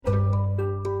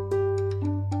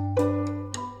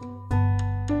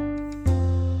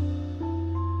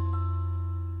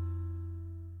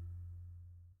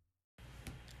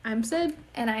I'm Sid.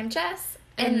 And I'm Jess.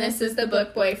 And this is the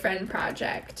Book Boyfriend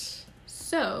Project.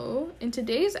 So, in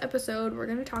today's episode, we're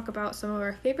going to talk about some of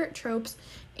our favorite tropes,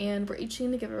 and we're each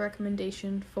going to give a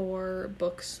recommendation for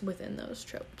books within those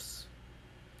tropes.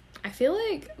 I feel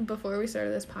like before we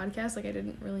started this podcast, I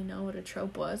didn't really know what a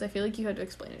trope was. I feel like you had to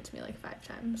explain it to me 5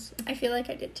 times. I feel like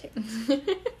I did too.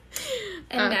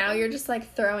 And now you're just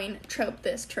throwing trope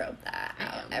this, trope that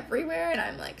out everywhere, and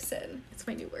I'm Sid. It's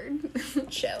my new word.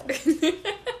 Chill.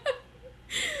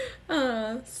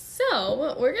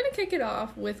 So we're gonna kick it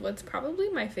off with what's probably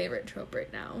my favorite trope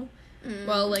right now.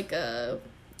 Well, not a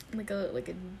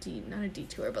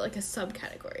detour, but a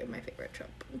subcategory of my favorite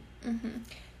trope.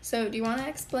 So, do you want to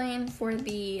explain for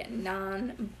the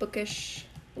non-bookish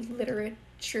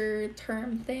literature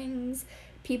term things,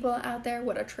 people out there,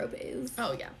 what a trope is?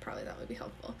 Oh yeah, probably that would be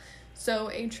helpful.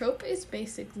 So a trope is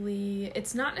basically,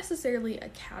 it's not necessarily a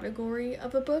category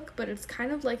of a book, but it's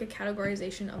kind of like a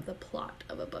categorization of the plot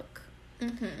of a book.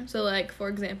 So for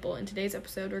example, in today's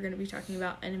episode, we're going to be talking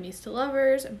about enemies to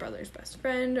lovers, brother's best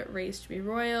friend, raised to be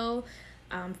royal,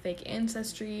 fake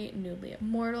ancestry, newly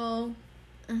immortal,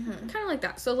 kind of like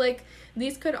that. So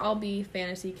these could all be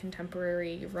fantasy,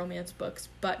 contemporary, romance books,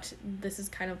 but this is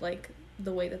kind of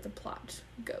the way that the plot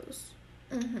goes.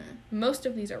 Most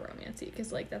of these are romancy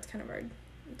because that's kind of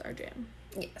our jam.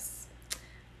 Yes.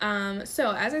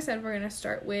 So as I said, we're gonna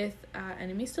start with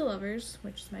enemies to lovers,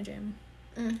 which is my jam.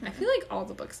 I feel like all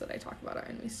the books that I talk about are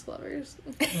enemies to lovers.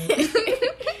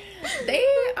 They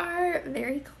are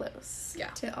very close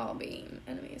to all being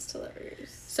enemies to lovers.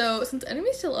 So since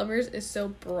enemies to lovers is so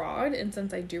broad, and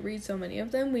since I do read so many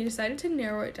of them, we decided to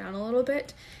narrow it down a little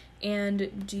bit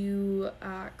and do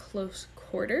close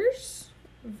quarters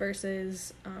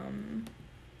versus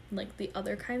the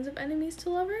other kinds of enemies to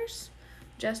lovers.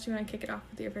 Jess, do you want to kick it off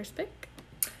with your first pick?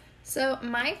 So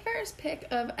my first pick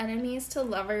of enemies to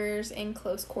lovers in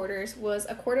close quarters was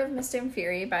A Court of Mist and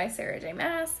Fury by Sarah J.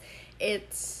 Maas.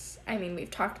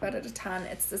 We've talked about it a ton.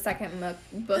 It's the second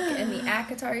book in the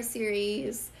ACOTAR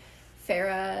series.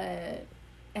 Farrah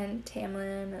and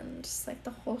Tamlin and just the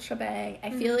whole shebang.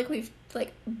 I feel like we've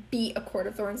beat A Court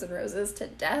of Thorns and Roses to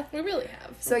death. We really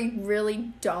have. So I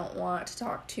really don't want to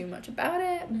talk too much about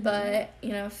it. But,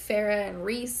 Farrah and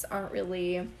Rhys aren't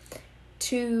really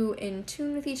too in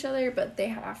tune with each other, but they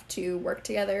have to work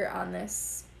together on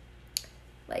this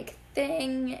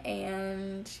thing,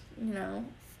 and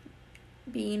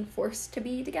being forced to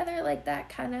be together that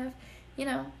kind of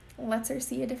lets her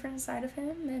see a different side of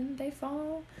him, and they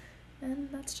fall, and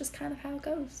that's just kind of how it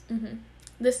goes.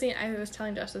 The scene, I was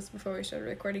telling Josh this before we started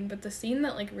recording, but the scene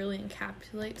that really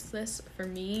encapsulates this for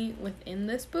me within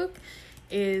this book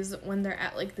is when they're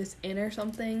at this inn or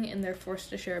something, and they're forced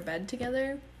to share a bed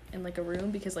together in a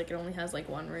room because it only has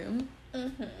one room.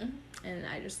 And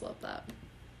I just love that.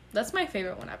 That's my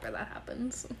favorite whenever that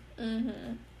happens.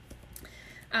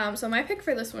 So my pick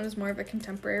for this one is more of a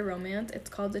contemporary romance. It's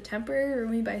called The Temporary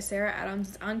Roomie by Sarah Adams.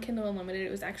 It's on Kindle Unlimited. It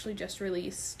was actually just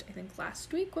released, I think,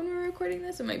 last week when we were recording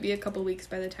this. It might be a couple weeks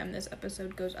by the time this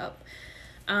episode goes up.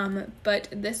 But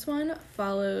this one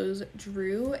follows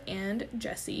Drew and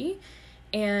Jesse,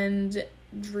 and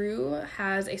Drew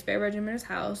has a spare bedroom in his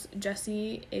house.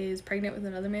 Jesse is pregnant with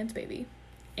another man's baby,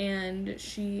 and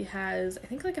she has, I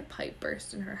think, a pipe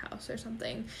burst in her house or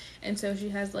something, and so she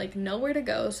has nowhere to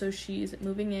go, so she's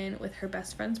moving in with her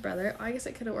best friend's brother. I guess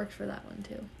it could have worked for that one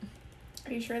too.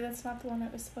 Are you sure that's not the one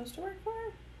it was supposed to work for?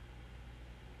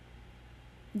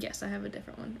 Yes, I have a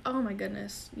different one. Oh my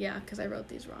goodness. Yeah, because I wrote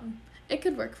these wrong. It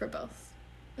could work for both.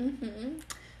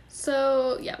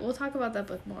 So yeah, we'll talk about that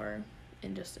book more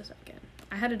in just a second.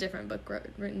 I had a different book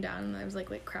written down, and I was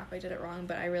wait, crap, I did it wrong,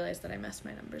 but I realized that I messed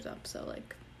my numbers up, so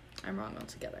I'm wrong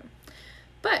altogether.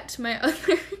 But my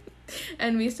other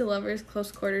enemies to lovers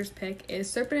close quarters pick is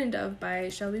Serpent and Dove by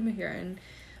Shelby Mahurin.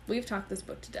 We've talked this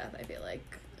book to death, I feel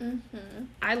like.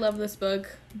 I love this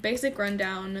book. Basic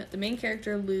rundown: the main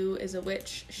character, Lou, is a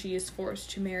witch. She is forced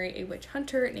to marry a witch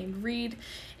hunter named Reed,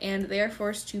 and they are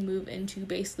forced to move into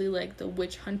basically the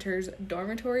witch hunters'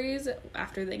 dormitories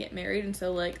after they get married. And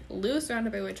so Lou is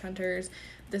surrounded by witch hunters.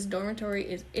 This dormitory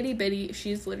is itty bitty.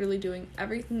 She's literally doing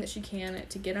everything that she can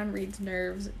to get on Reed's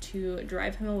nerves, to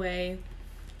drive him away.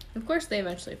 Of course, they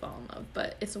eventually fall in love,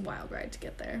 but it's a wild ride to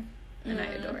get there, and I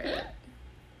adore it.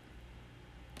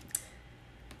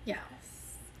 Yeah.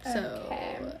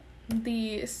 So,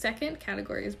 the second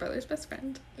category is brother's best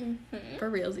friend. For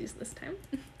realsies this time.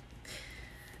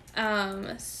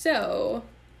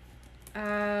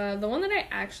 The one that I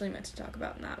actually meant to talk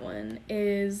about in that one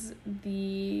is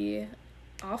the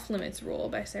Off Limits Rule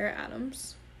by Sarah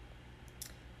Adams.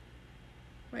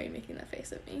 Why are you making that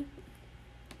face at me?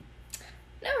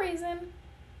 No reason.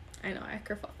 I know, I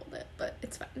kerfuffled it, but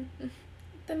it's fine.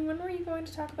 Then when were you going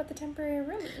to talk about the temporary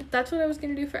roomie? That's what I was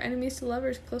going to do for enemies to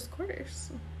lovers, close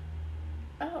quarters.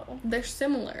 Oh. They're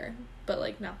similar, but,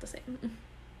 like, not the same.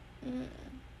 Mm.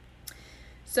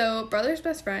 So, Brother's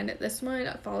Best Friend, this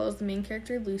one follows the main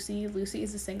character, Lucy. Lucy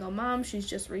is a single mom. She's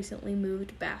just recently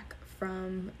moved back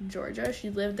from Georgia. She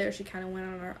lived there. She kind of went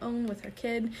on her own with her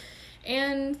kid.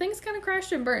 And things kind of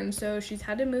crashed and burned. So, she's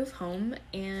had to move home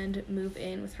and move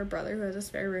in with her brother, who has a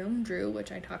spare room, Drew,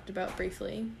 which I talked about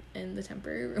briefly in the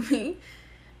temporary roomie.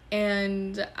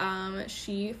 And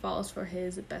she falls for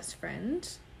his best friend.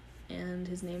 And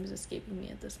his name is escaping me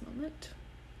at this moment.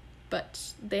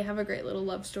 But they have a great little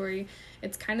love story.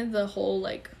 It's kind of the whole,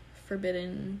 like,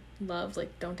 forbidden love,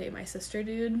 like, don't date my sister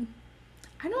dude.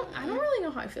 I don't really know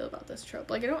how I feel about this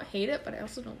trope. Like, I don't hate it, but I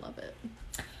also don't love it.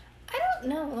 I don't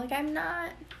know. Like, I'm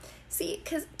not... See,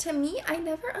 because to me, I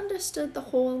never understood the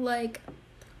whole, like,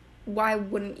 why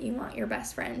wouldn't you want your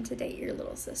best friend to date your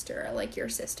little sister or, like, your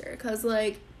sister? Because,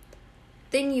 like,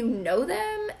 then you know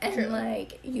them, and, True.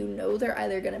 like, you know they're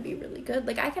either going to be really good.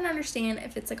 Like, I can understand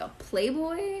if it's, like, a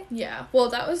playboy. Yeah. Well,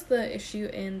 that was the issue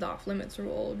in the Off-Limits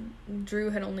rule. Drew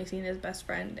had only seen his best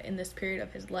friend in this period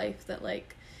of his life that,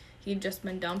 like, he'd just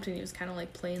been dumped, and he was kind of,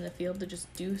 like, playing the field to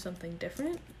just do something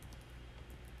different.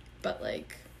 But,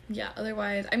 like, yeah,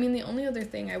 otherwise, I mean, the only other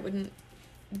thing I wouldn't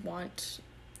want,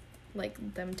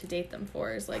 like, them to date them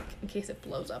for is, like, in case it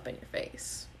blows up in your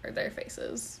face, or their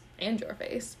faces, and your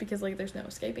face, because, like, there's no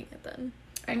escaping it then.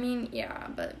 I mean, yeah,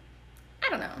 but I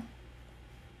don't know.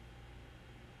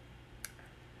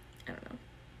 I don't know.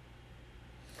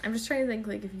 I'm just trying to think,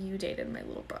 like, if you dated my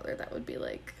little brother, that would be,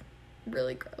 like,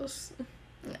 really gross.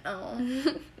 No.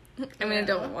 I mean, I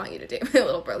don't want you to date my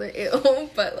little brother, ew,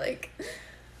 but, like...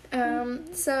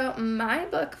 So my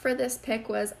book for this pick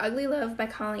was Ugly Love by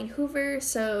Colleen Hoover.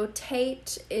 So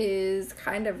Tate is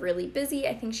kind of really busy.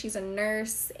 I think she's a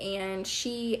nurse, and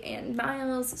she and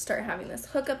Miles start having this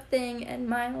hookup thing, and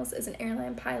Miles is an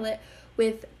airline pilot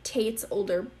with Tate's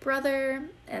older brother,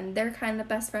 and they're kind of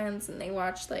best friends, and they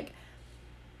watch, like,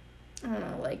 I don't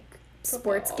know, like,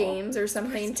 sports games or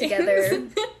something together.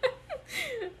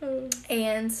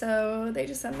 And so they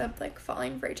just end up, like,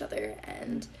 falling for each other,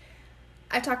 and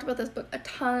I talked about this book a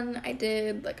ton. I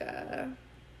did, like, I've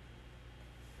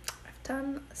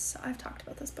talked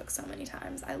about this book so many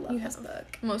times. I love this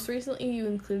book. Most recently, you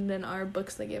included in our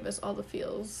books that gave us all the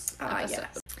feels episode.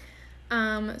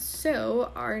 Yes.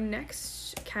 So our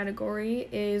next category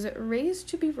is Raised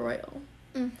to be Royal.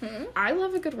 Mm-hmm. I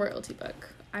love a good royalty book.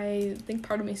 I think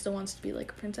part of me still wants to be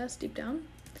like a princess deep down.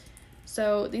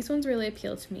 So these ones really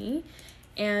appeal to me.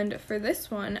 And for this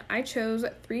one, I chose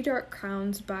 3 Dark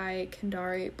Crowns by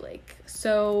Kendari Blake.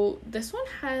 So this one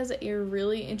has a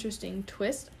really interesting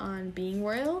twist on being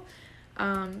royal.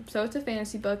 So it's a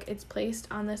fantasy book. It's placed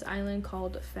on this island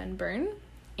called Fenburn.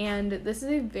 And this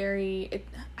is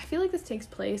I feel like this takes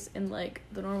place in, like,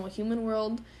 the normal human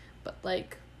world, but,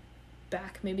 like,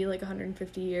 back maybe, like,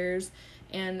 150 years.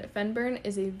 And Fenburn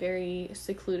is a very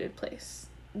secluded place.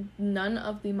 None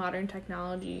of the modern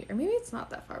technology, or maybe it's not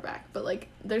that far back, but, like,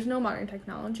 there's no modern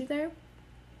technology there,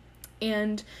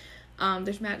 and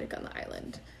there's magic on the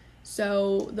island.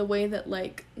 So the way that,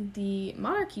 like, the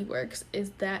monarchy works is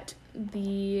that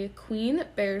the queen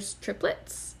bears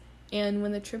triplets, and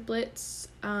when the triplets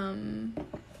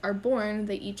are born,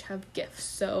 they each have gifts.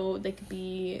 So they could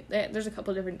be, there's a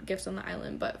couple different gifts on the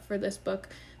island, but for this book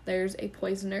there's a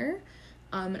poisoner,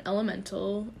 an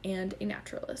elemental, and a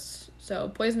naturalist. So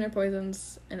poisoner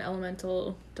poisons, an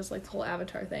elemental does, like, the whole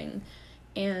Avatar thing,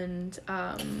 and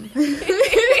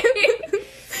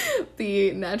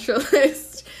the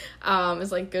naturalist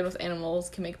is, like, good with animals,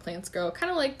 can make plants grow,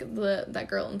 kind of like that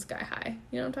girl in Sky High,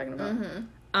 you know what I'm talking about?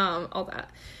 Mm-hmm. All that.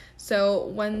 So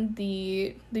when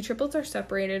the triplets are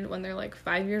separated when they're, like,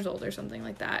 5 years old or something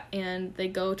like that, and they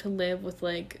go to live with,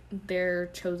 like, their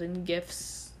chosen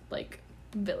gifts, like,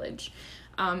 village.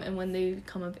 And when they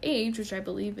come of age, which I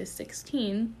believe is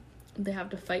 16, they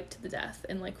have to fight to the death,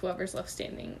 and, like, whoever's left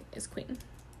standing is queen.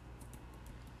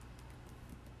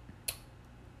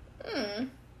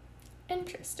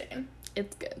 Interesting.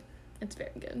 It's good. It's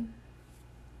very good.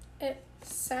 It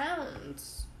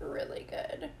sounds really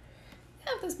good.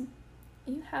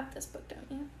 You have this book, don't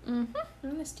you? Mm-hmm.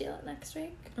 I'm gonna steal it next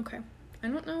week. Okay. I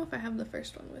don't know if I have the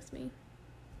first one with me.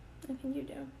 I think you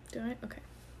do. Do I? Okay.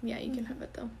 Yeah, you can have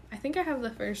it, though. I think I have the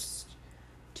first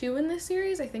 2 in this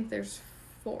series. I think there's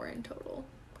 4 in total.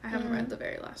 I haven't read the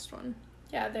very last one.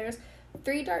 Yeah, there's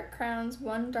 3 Dark Crowns,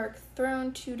 1 Dark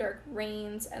Throne, 2 Dark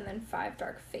Reigns, and then 5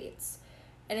 Dark Fates.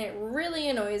 And it really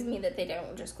annoys me that they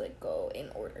don't just, like, go in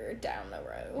order down the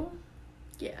row.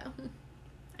 Yeah.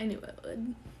 I knew it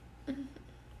would.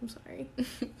 I'm sorry. Yeah,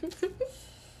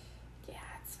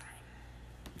 it's fine.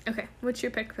 Okay, what's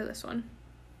your pick for this one?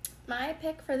 My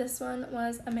pick for this one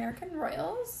was American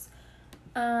Royals.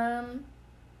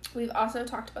 We've also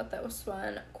talked about this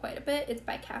one quite a bit. It's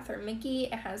by Catherine Mickey.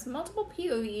 It has multiple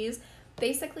POVs.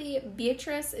 Basically,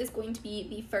 Beatrice is going to be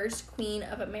the first queen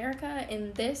of America.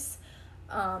 In this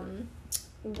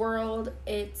world,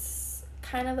 it's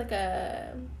kind of like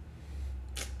a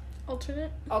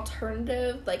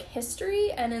alternative like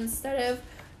history, and instead of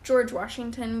George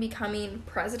Washington becoming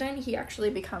president, he actually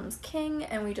becomes king,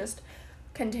 and we just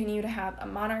continue to have a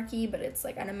monarchy, but it's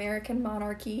like an American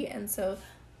monarchy. And so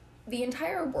the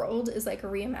entire world is like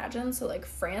reimagined. So like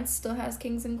France still has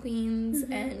kings and queens,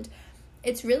 and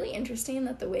it's really interesting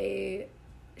that the way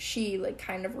she like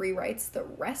kind of rewrites the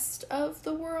rest of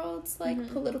the world's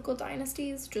like political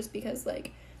dynasties, just because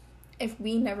like if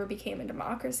we never became a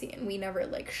democracy and we never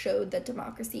like showed that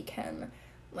democracy can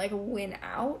like win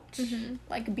out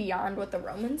like beyond what the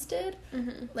Romans did,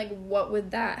 like what would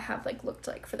that have like looked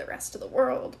like for the rest of the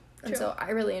world? And so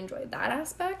I really enjoyed that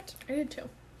aspect. I did too.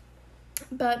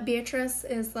 But Beatrice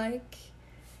is like,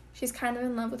 she's kind of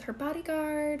in love with her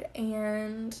bodyguard,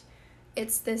 and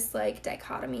it's this like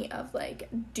dichotomy of like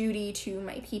duty to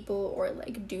my people or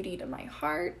like duty to my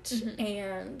heart.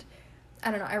 And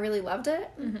I don't know, I really loved it.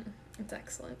 It's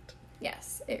excellent.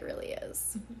 Yes, it really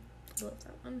is. I love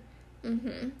that one.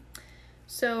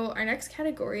 So our next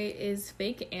category is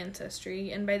fake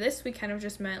ancestry, and by this we kind of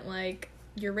just meant like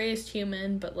you're raised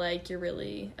human but like you're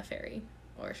really a fairy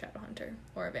or a shadow hunter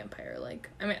or a vampire. Like,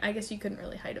 I mean, I guess you couldn't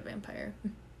really hide a vampire.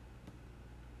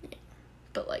 Yeah.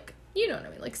 But like, you know what I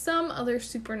mean, like some other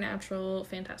supernatural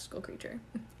fantastical creature.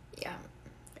 Yeah.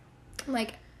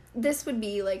 Like this would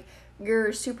be like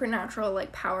your supernatural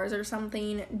like powers or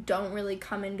something don't really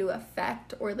come into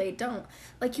effect, or they don't,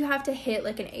 like you have to hit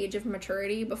like an age of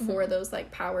maturity before those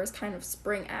like powers kind of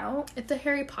spring out. It's a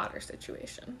Harry Potter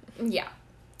situation. Yeah.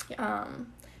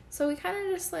 So we kind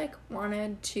of just like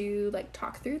wanted to like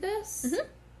talk through this.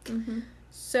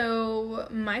 So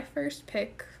my first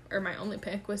pick, or my only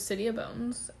pick, was City of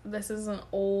Bones. This is an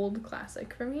old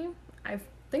classic for me. I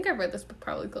think I've read this book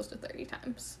probably close to 30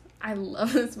 times. I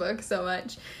love this book so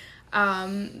much.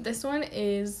 This one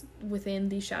is within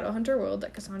the Shadowhunter world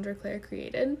that Cassandra Clare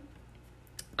created.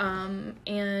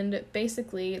 And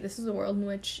basically, this is a world in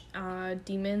which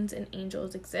demons and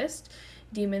angels exist.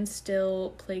 Demons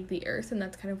still plague the earth, and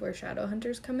that's kind of where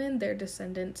Shadowhunters come in. They're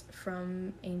descendants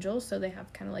from angels, so they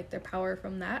have kind of like their power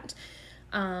from that.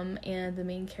 And the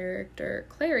main character,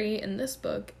 Clary, in this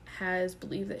book, has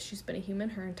believed that she's been a human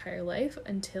her entire life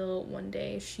until one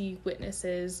day she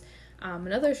witnesses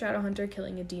another Shadowhunter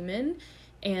killing a demon,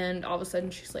 and all of a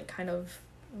sudden she's like kind of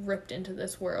ripped into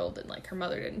this world, and like her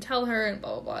mother didn't tell her, and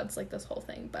blah blah blah. It's like this whole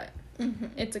thing, but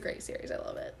it's a great series. I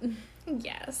love it.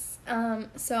 Yes.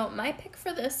 So my pick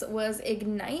for this was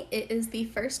Ignite. It is the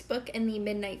first book in the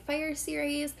Midnight Fire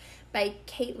series by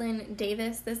Caitlin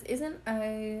Davis. This isn't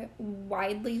a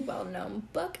widely well-known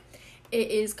book. It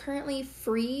is currently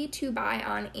free to buy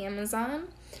on Amazon.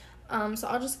 So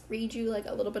I'll just read you like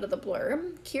a little bit of the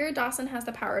blurb. Kira Dawson has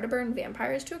the power to burn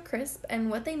vampires to a crisp, and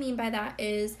what they mean by that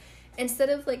is instead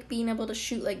of like being able to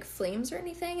shoot like flames or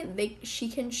anything, she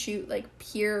can shoot like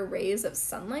pure rays of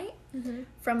sunlight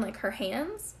from like her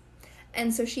hands.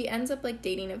 And so she ends up like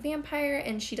dating a vampire,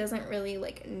 and she doesn't really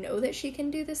like know that she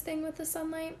can do this thing with the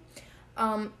sunlight.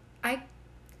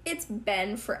 It's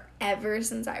been forever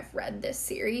since I've read this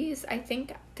series. I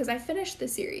think because I finished the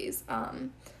series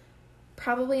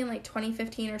probably in like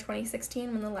 2015 or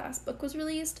 2016 when the last book was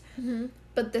released.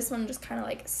 But this one just kind of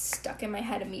like stuck in my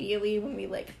head immediately when we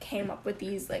like came up with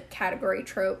these like category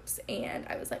tropes, and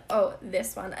I was like, oh,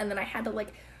 this one. And then I had to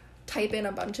like type in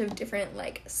a bunch of different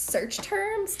like search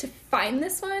terms to find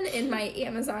this one in my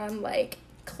Amazon like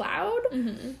cloud.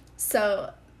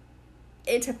 So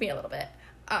it took me a little bit.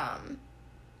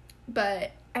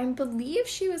 But I believe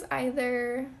she was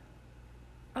either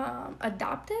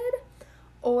adopted,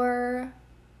 or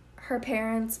her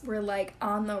parents were like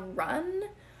on the run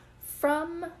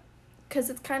from, because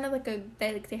it's kind of like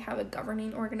they have a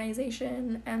governing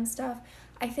organization and stuff.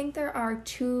 I think there are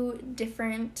two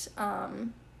different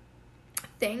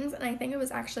things, and I think it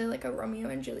was actually like a Romeo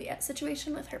and Juliet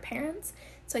situation with her parents.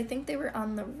 So I think they were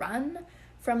on the run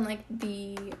from like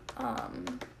the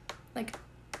like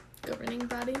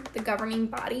governing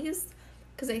bodies,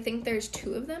 because I think there's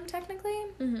two of them technically,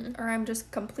 or I'm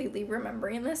just completely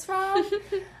remembering this wrong.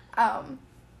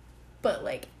 But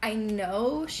like I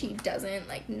know she doesn't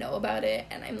like know about it,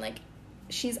 and I'm like,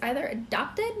 she's either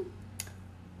adopted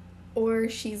or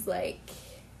she's like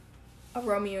a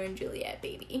Romeo and Juliet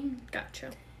baby.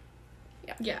 Gotcha.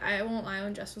 Yeah, I won't lie,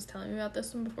 when Jess was telling me about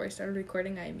this one before I started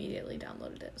recording, I immediately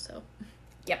downloaded it, so...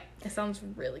 Yep. It sounds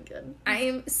really good. I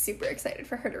am super excited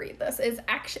for her to read this.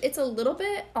 It's a little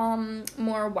bit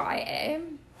more YA,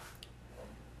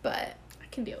 but I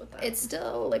can deal with that. it's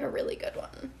still, like, a really good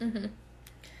one. Mm-hmm.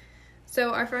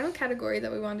 So our final category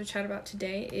that we wanted to chat about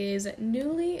today is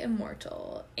Newly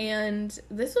Immortal. And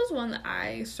this was one that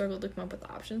I struggled to come up with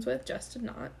options with. Jess did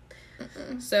not.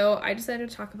 Mm-mm. So I decided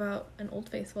to talk about an Old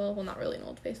Faithful. Well, not really an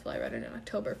Old Faithful. I read it in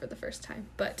October for the first time.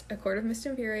 But A Court of Mist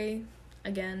and Fury.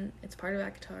 Again, it's part of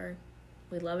ACOTAR.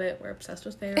 We love it. We're obsessed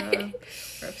with Feyre.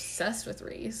 We're obsessed with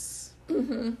Rhys.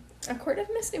 Mm-hmm. A Court of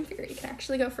Mist and Fury can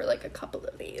actually go for, like, a couple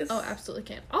of these. Oh, absolutely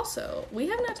can. Also, we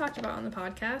have not talked about on the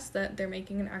podcast that they're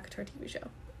making an ACOTAR TV show.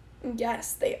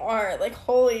 Yes, they are. Like,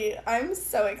 holy, I'm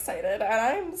so excited, and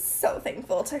I'm so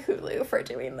thankful to Hulu for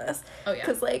doing this. Oh, yeah.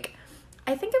 Because, like,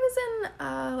 I think it was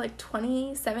in, like,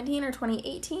 2017 or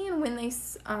 2018 when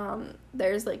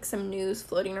there's, like, some news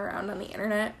floating around on the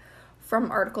internet from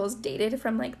articles dated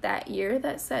from, like, that year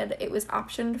that said it was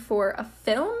optioned for a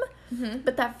film,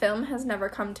 but that film has never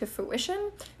come to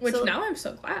fruition. Which now I'm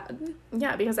so glad.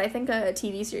 Yeah, because I think a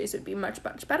TV series would be much,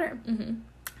 much better. Mm-hmm.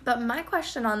 But my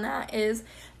question on that is,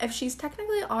 if she's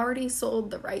technically already sold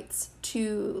the rights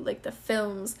to, like, the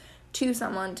films to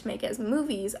someone to make it as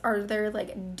movies, are there,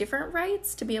 like, different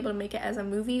rights to be able to make it as a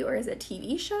movie or as a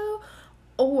TV show?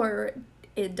 Or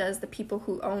does the people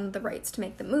who own the rights to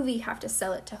make the movie have to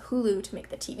sell it to Hulu to make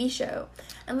the TV show?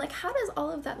 And, like, how does all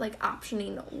of that, like,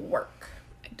 optioning work?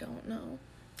 I don't know.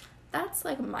 That's,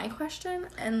 like, my question.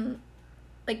 And,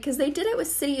 like, because they did it with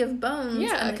City of Bones.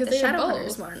 Yeah, because they did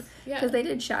Shadowhunters both. one. Yeah. Because they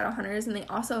did Shadowhunters, and they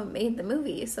also made the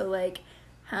movie. So, like,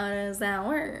 how does that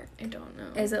work? I don't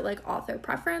know. Is it, like, author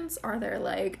preference? Are there,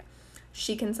 like,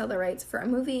 she can sell the rights for a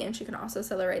movie, and she can also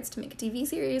sell the rights to make a TV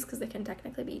series, because they can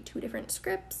technically be two different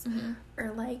scripts? Mm-hmm.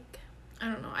 Or, like... I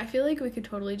don't know. I feel like we could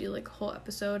totally do, like, a whole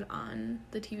episode on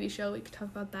the TV show. We could talk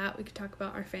about that. We could talk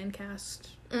about our fan cast.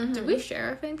 Mm-hmm. Did we share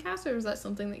our fan cast, or was that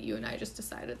something that you and I just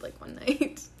decided, like, one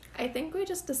night? I think we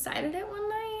just decided it one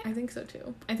night. I think so,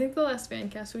 too. I think the last fan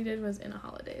cast we did was In a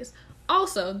Holidays.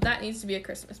 Also, that needs to be a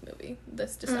Christmas movie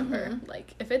this December. Mm-hmm.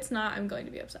 Like, if it's not, I'm going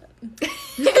to be upset.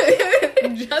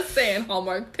 Just saying,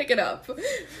 Hallmark, pick it up.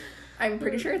 I'm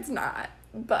pretty sure it's not,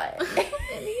 but...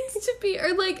 It needs to be.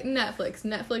 Or, like, Netflix.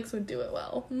 Netflix would do it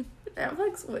well.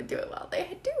 Netflix would do it well.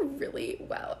 They do really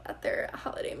well at their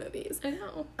holiday movies. I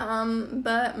know.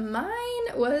 But mine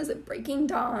was Breaking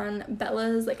Dawn.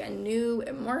 Bella's, like, a new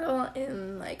immortal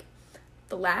in, like,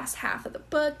 the last half of the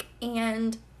book,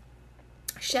 and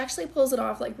she actually pulls it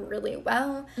off, like, really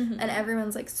well, and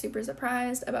everyone's, like, super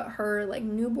surprised about her, like,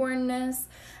 newbornness,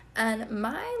 and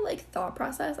my, like, thought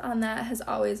process on that has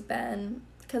always been,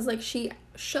 because, like, she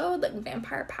showed, like,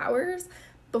 vampire powers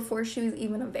before she was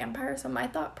even a vampire, so my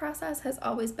thought process has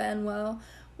always been, well,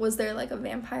 was there, like, a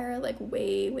vampire, like,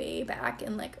 way, way back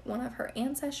in, like, one of her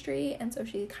ancestry, and so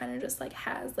she kind of just, like,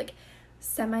 has, like,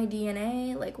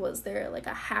 semi-DNA, like, was there, like,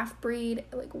 a half-breed,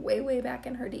 like, way, way back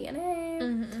in her DNA,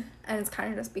 and it's kind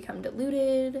of just become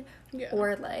diluted,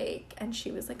 or, like, and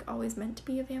she was, like, always meant to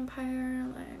be a vampire,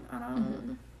 like, I don't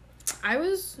know. I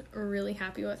was really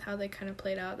happy with how they kind of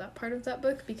played out that part of that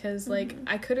book, because, like,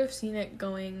 I could have seen it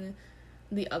going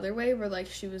the other way, where, like,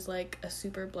 she was, like, a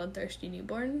super bloodthirsty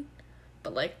newborn,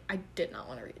 but, like, I did not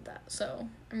want to read that, so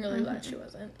I'm really glad she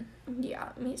wasn't. Yeah,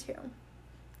 me too.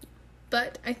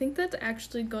 But I think that's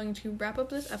actually going to wrap up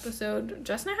this episode.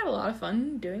 Jess and I had a lot of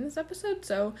fun doing this episode,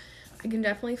 so I can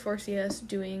definitely foresee us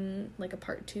doing, like, a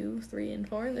part 2, 3, and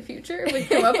 4 in the future if we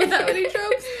come up with that many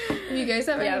tropes. If you guys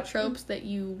have any tropes that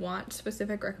you want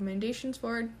specific recommendations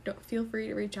for, don't feel free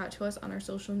to reach out to us on our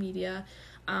social media.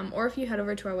 Or if you head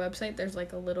over to our website, there's,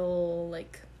 like, a little,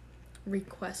 like,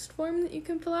 request form that you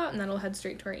can fill out, and that'll head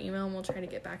straight to our email, and we'll try to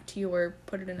get back to you or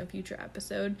put it in a future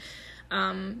episode.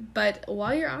 But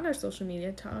while you're on our social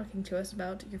media talking to us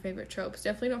about your favorite tropes,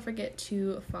 definitely don't forget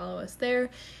to follow us there.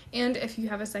 And if you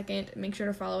have a second, make sure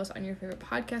to follow us on your favorite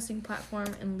podcasting platform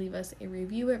and leave us a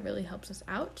review. It really helps us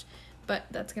out. But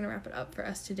that's going to wrap it up for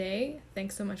us today.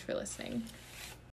 Thanks so much for listening.